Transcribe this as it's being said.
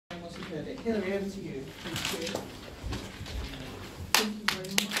heard it. Hilary, over to you. Thank you. Thank you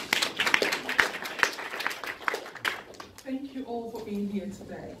very much. Thank you all for being here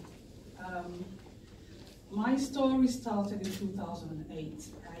today. My story started in 2008.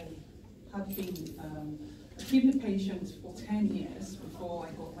 I had been a kidney patient for 10 years before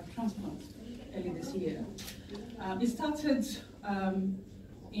I got my transplant early this year. It started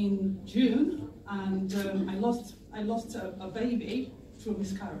in June, and I lost a baby through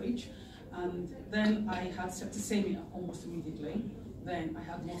miscarriage, and then I had septicemia almost immediately. Then I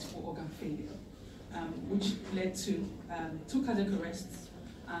had multiple organ failure, which led to 2 cardiac arrests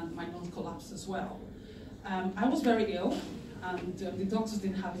and my lung collapsed as well. I was very ill, and the doctors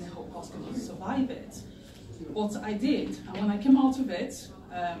didn't have any hope I was going to survive it. But I did, and when I came out of it,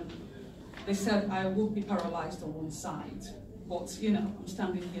 they said I would be paralyzed on one side. But, you know, I'm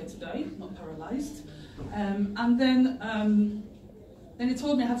standing here today, not paralyzed. And then they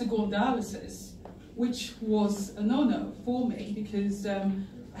told me I had to go on dialysis, which was a no-no for me because I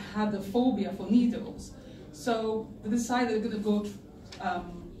had a phobia for needles. So they decided they're going to go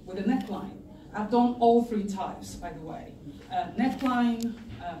with a neckline. I've done all 3 types, by the way. Neckline,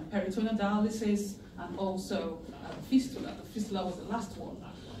 peritoneal dialysis, and also fistula. The fistula was the last one.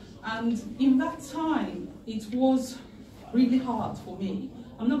 And in that time, it was really hard for me.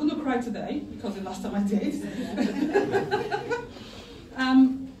 I'm not going to cry today, because the last time I did.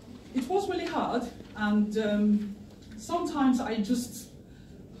 It was really hard, and sometimes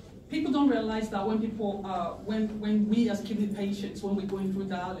people don't realize that when people when we as kidney patients, when we're going through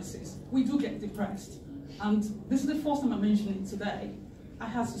dialysis, we do get depressed. And this is the first time I'm mentioning it today. I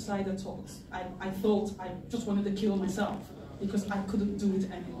had suicidal thoughts. I thought I just wanted to kill myself because I couldn't do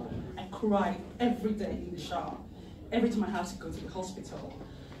it anymore. I cried every day in the shower, every time I had to go to the hospital.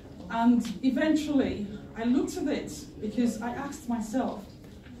 And eventually, I looked at it because I asked myself,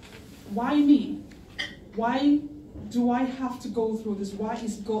 why me? Why do I have to go through this? Why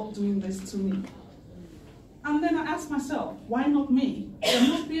is God doing this to me? And then I asked myself, why not me? There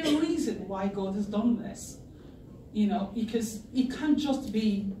must be a reason why God has done this. You know, because it can't just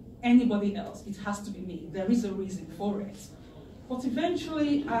be anybody else. It has to be me. There is a reason for it. But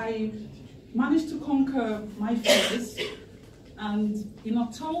eventually, I managed to conquer my fears. And in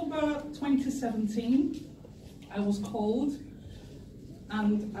October 2017, I was called,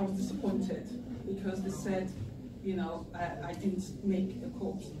 and I was disappointed because they said, you know, I didn't make the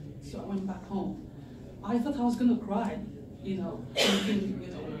cut. So I went back home. I thought I was going to cry, you know, thinking,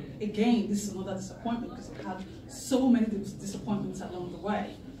 you know, again, this is another disappointment because I had so many disappointments along the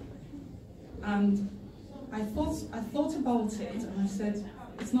way. And I thought about it, and I said,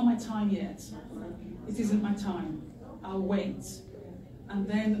 it's not my time yet. It isn't my time. I'll wait. And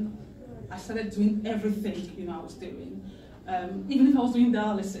then I started doing everything, you know, I was doing. Even if I was doing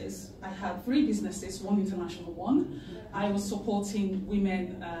dialysis, I had 3 businesses, 1 international one. I was supporting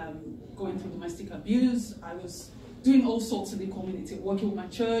women going through domestic abuse. I was doing all sorts in the community, working with my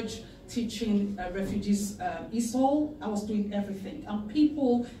church, teaching refugees ESOL. I was doing everything. And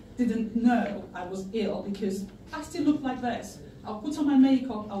people didn't know I was ill because I still looked like this. I'll put on my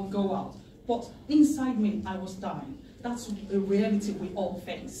makeup, I'll go out. But inside me, I was dying. That's a reality we all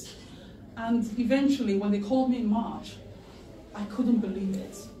face. And eventually, when they called me in March, I couldn't believe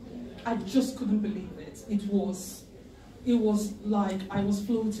it. I just couldn't believe it. It was like I was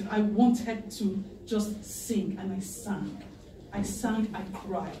floating. I wanted to just sing, and I sang. I sang, I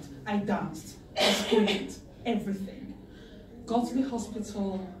cried, I danced, I screamed, everything. Got to the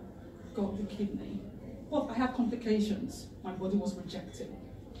hospital, got the kidney. But I had complications. My body was rejecting.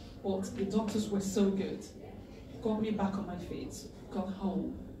 But the doctors were so good. Got me back on my feet, got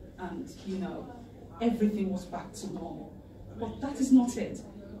home, and, you know, everything was back to normal. But that is not it.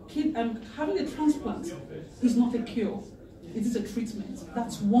 Having a transplant is not a cure. It is a treatment.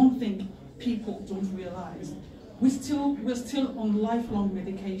 That's one thing people don't realize. We're still on lifelong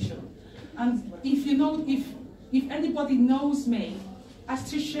medication. And if anybody knows me, I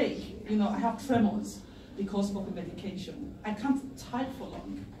still shake. You know, I have tremors because of the medication. I can't type for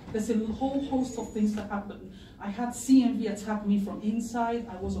long. There's a whole host of things that happen. I had CMV attack me from inside.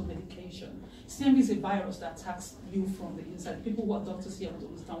 I was on medication. CMV is a virus that attacks you from the inside. People who are doctors here don't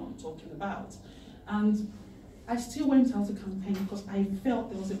understand what I'm talking about. And I still went out to campaign because I felt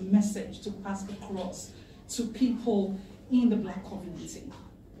there was a message to pass across to people in the Black community.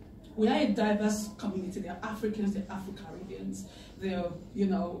 We are a diverse community. There are Africans, there are Afro-Caribbeans, there are, you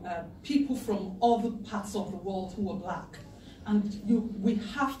know, people from other parts of the world who are Black. And we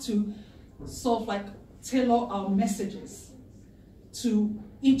have to sort of like tailor our messages to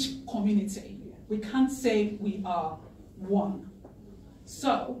each community. We can't say we are one.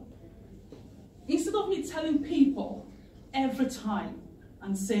 So me telling people every time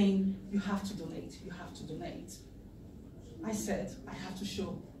and saying, you have to donate, you have to donate. I said, I have to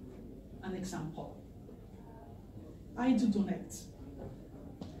show an example. I do donate.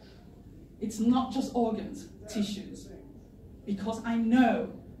 It's not just organs, tissues, because I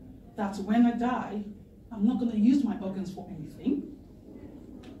know that when I die, I'm not going to use my organs for anything.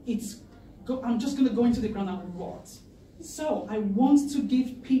 I'm just going to go into the ground and rot. So I want to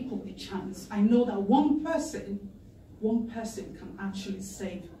give people a chance. I know that one person can actually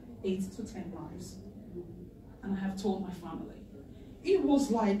save 8 to 10 lives. And I have told my family. It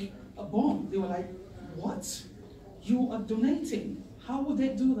was like a bomb. They were like, what? You are donating. How would they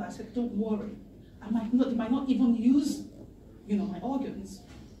do that? I said, don't worry. They might not even use, my organs.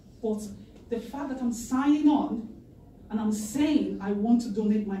 But the fact that I'm signing on and I'm saying I want to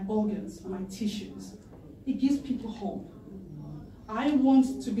donate my organs and my tissues, it gives people hope. I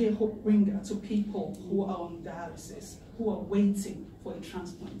want to be a hope bringer to people who are on dialysis, who are waiting for a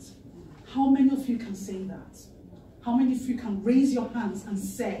transplant. How many of you can say that? How many of you can raise your hands and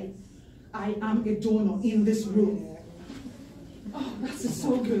say, I am a donor in this room? Oh, that is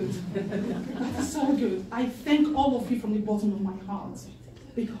so good. That is so good. I thank all of you from the bottom of my heart,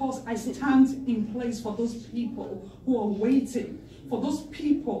 because I stand in place for those people who are waiting, for those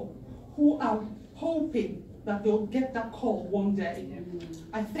people who are hoping that they'll get that call one day.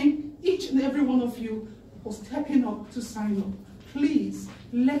 I thank each and every one of you for stepping up to sign up. Please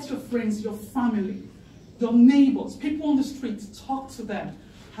let your friends, your family, your neighbors, people on the street, talk to them.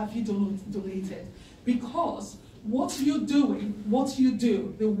 Have you donated? Because what you're doing, what you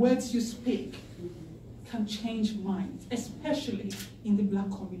do, the words you speak can change minds, especially in the Black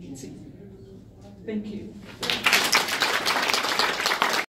community. Thank you.